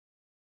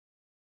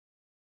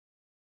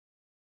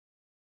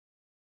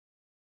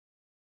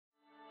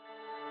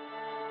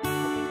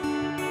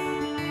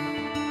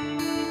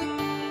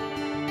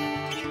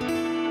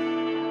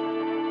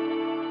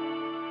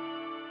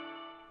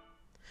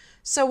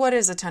So what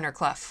is a tenor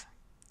clef?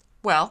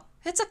 Well,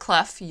 it's a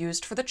clef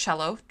used for the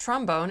cello,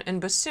 trombone, and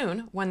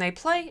bassoon when they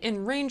play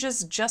in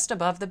ranges just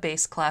above the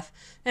bass clef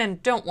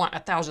and don't want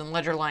 1,000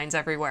 ledger lines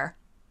everywhere.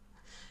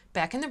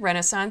 Back in the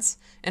Renaissance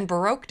and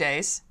Baroque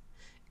days,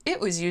 it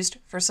was used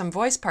for some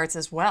voice parts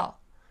as well.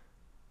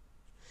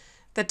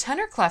 The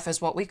tenor clef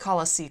is what we call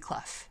a C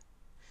clef.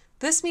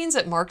 This means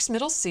it marks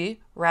middle C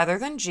rather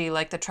than G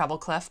like the treble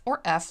clef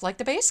or F like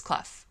the bass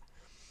clef.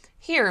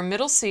 Here,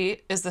 middle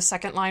C is the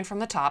second line from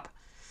the top,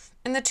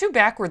 and the two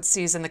backward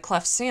C's in the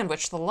clef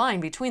sandwich the line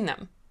between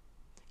them.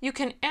 You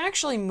can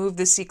actually move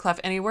the C clef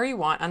anywhere you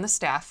want on the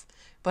staff,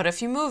 but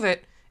if you move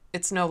it,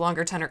 it's no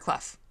longer tenor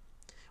clef.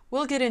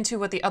 We'll get into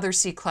what the other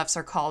C clefs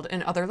are called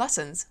in other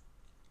lessons.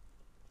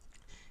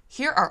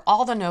 Here are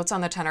all the notes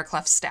on the tenor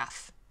clef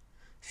staff.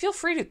 Feel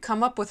free to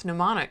come up with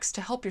mnemonics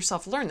to help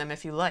yourself learn them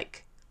if you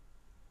like.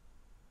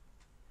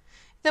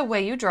 The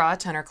way you draw a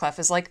tenor clef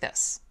is like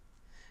this.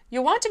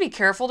 You'll want to be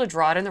careful to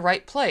draw it in the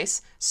right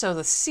place so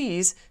the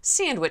C's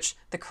sandwich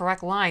the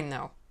correct line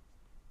though.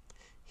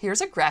 Here's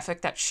a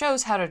graphic that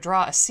shows how to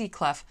draw a C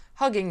clef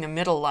hugging the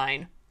middle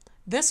line.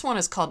 This one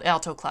is called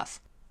alto clef.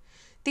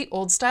 The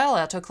old style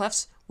alto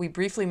clefs we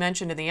briefly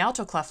mentioned in the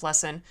alto clef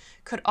lesson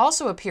could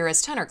also appear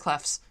as tenor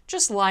clefs,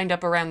 just lined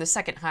up around the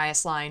second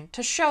highest line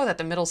to show that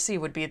the middle C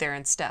would be there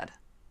instead.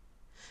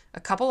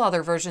 A couple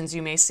other versions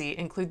you may see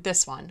include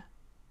this one.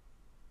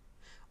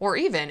 Or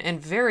even, in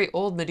very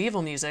old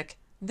medieval music,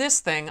 this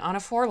thing on a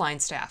 4-line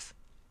staff.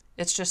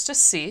 It's just a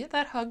C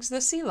that hugs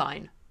the C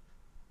line.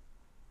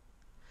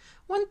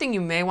 One thing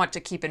you may want to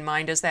keep in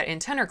mind is that in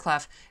tenor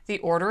clef, the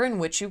order in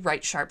which you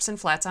write sharps and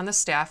flats on the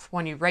staff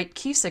when you write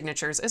key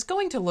signatures is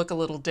going to look a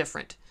little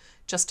different,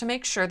 just to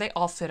make sure they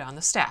all fit on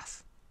the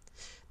staff.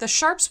 The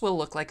sharps will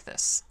look like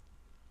this.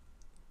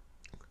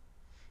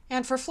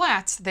 And for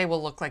flats, they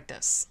will look like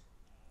this.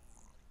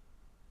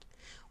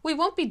 We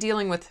won't be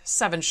dealing with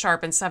 7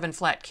 sharp and 7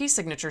 flat key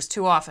signatures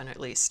too often, at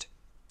least.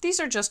 These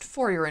are just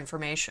for your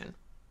information.